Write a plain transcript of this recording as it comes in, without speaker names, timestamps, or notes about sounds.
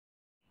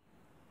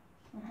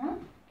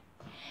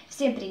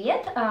Всем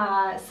привет!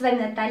 С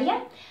вами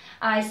Наталья.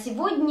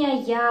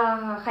 Сегодня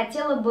я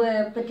хотела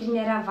бы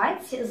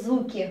потренировать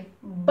звуки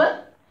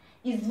Б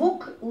и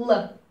звук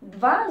Л.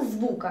 Два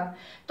звука.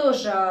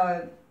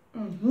 Тоже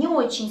не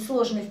очень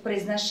сложные в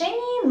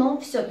произношении, но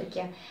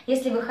все-таки,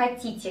 если вы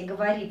хотите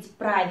говорить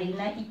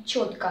правильно и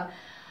четко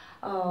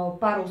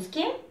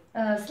по-русски,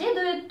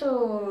 следует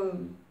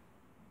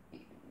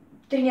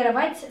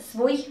тренировать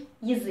свой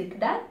язык,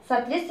 да?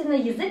 Соответственно,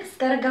 язык с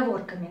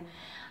скороговорками.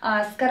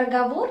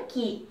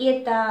 Скороговорки –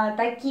 это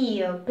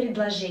такие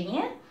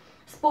предложения,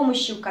 с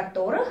помощью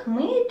которых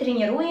мы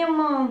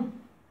тренируем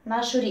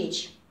нашу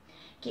речь.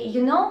 Okay,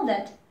 you know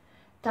that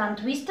tongue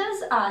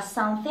twisters are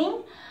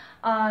something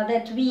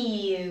that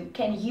we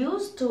can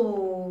use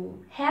to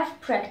have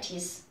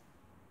practice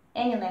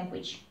any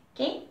language.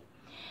 Okay?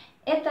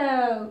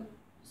 Это,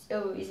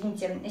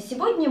 извините,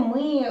 сегодня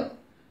мы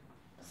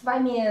с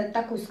вами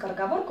такую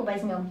скороговорку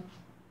возьмем.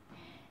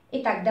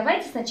 Итак,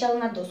 давайте сначала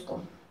на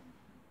доску.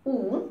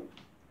 У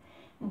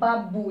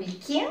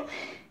бабульки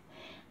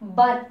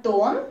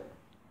батон,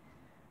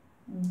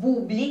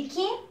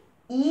 бублики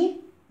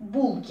и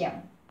булки.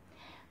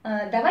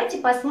 Давайте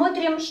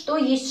посмотрим, что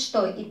есть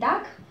что.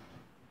 Итак,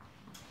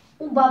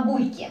 у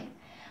бабульки.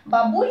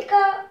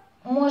 Бабулька,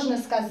 можно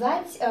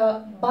сказать,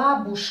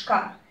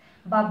 бабушка.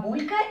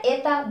 Бабулька –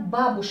 это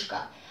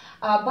бабушка.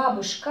 А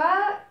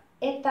бабушка –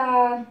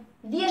 это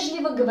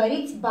вежливо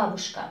говорить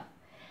бабушка.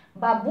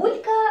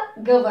 Бабулька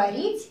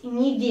говорить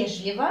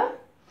невежливо.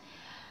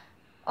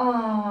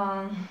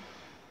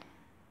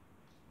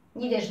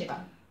 Невежливо.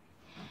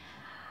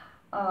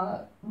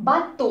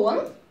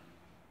 Батон,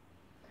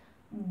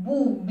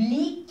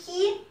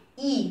 бублики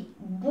и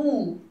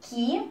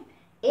булки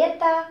 –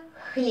 это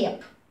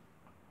хлеб.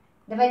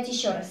 Давайте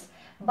еще раз.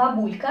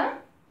 Бабулька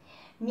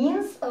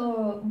means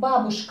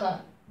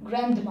бабушка,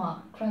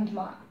 grandma.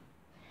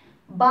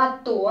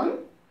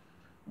 Батон,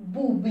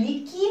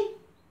 бублики,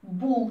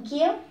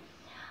 булки.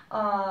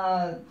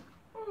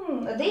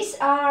 These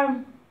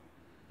are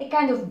a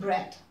kind of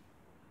bread,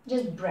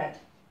 just bread,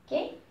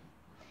 okay?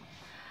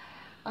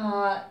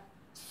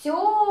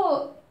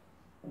 Все,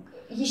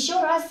 еще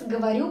раз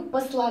говорю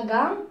по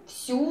слогам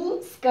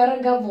всю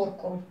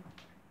скороговорку.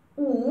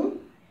 У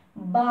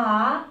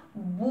бабульки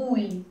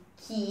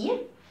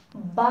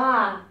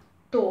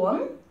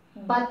батон,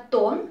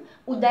 батон,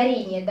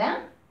 ударение, да,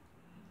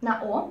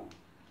 на о.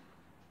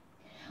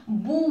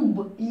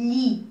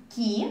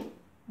 Бублики,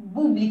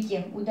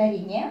 бублики,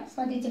 ударение,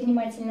 смотрите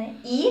внимательно,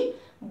 и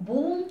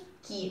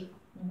булки,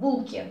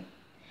 булки.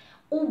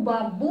 У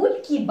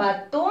бабульки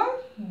батон,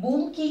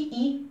 булки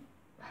и...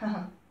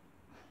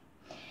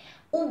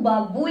 У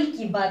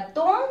бабульки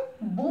батон,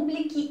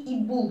 бублики и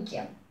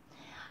булки.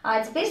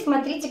 А теперь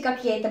смотрите,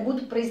 как я это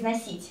буду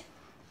произносить.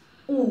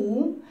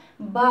 У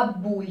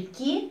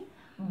бабульки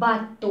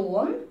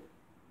батон,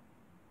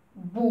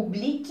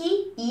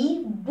 бублики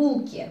и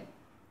булки.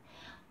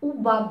 У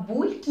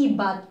бабульки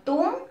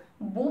батон,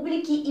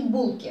 бублики и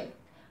булки.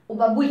 У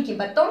бабульки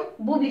батон,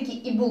 бублики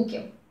и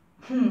булки.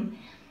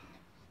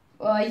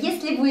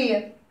 Если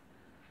вы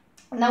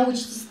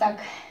научитесь так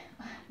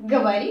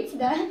говорить,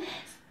 да,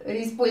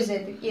 используя,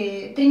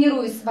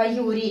 тренируя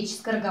свою речь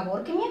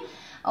скороговорками,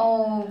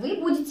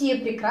 вы будете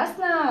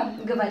прекрасно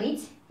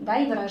говорить, да,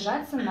 и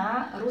выражаться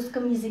на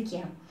русском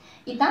языке.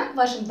 Итак,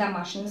 вашим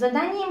домашним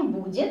заданием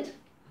будет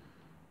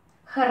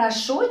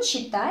хорошо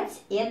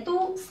читать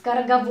эту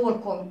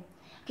скороговорку.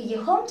 Okay,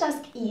 your home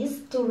task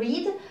is to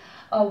read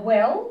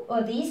well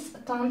this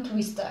tongue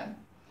twister.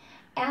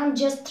 And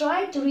just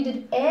try to read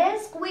it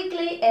as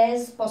quickly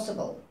as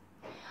possible.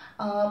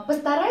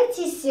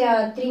 Постарайтесь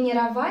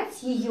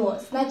тренировать ее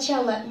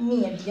сначала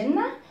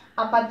медленно,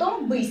 а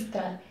потом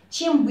быстро.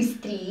 Чем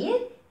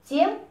быстрее,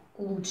 тем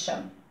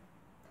лучше.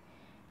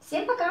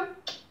 Всем пока!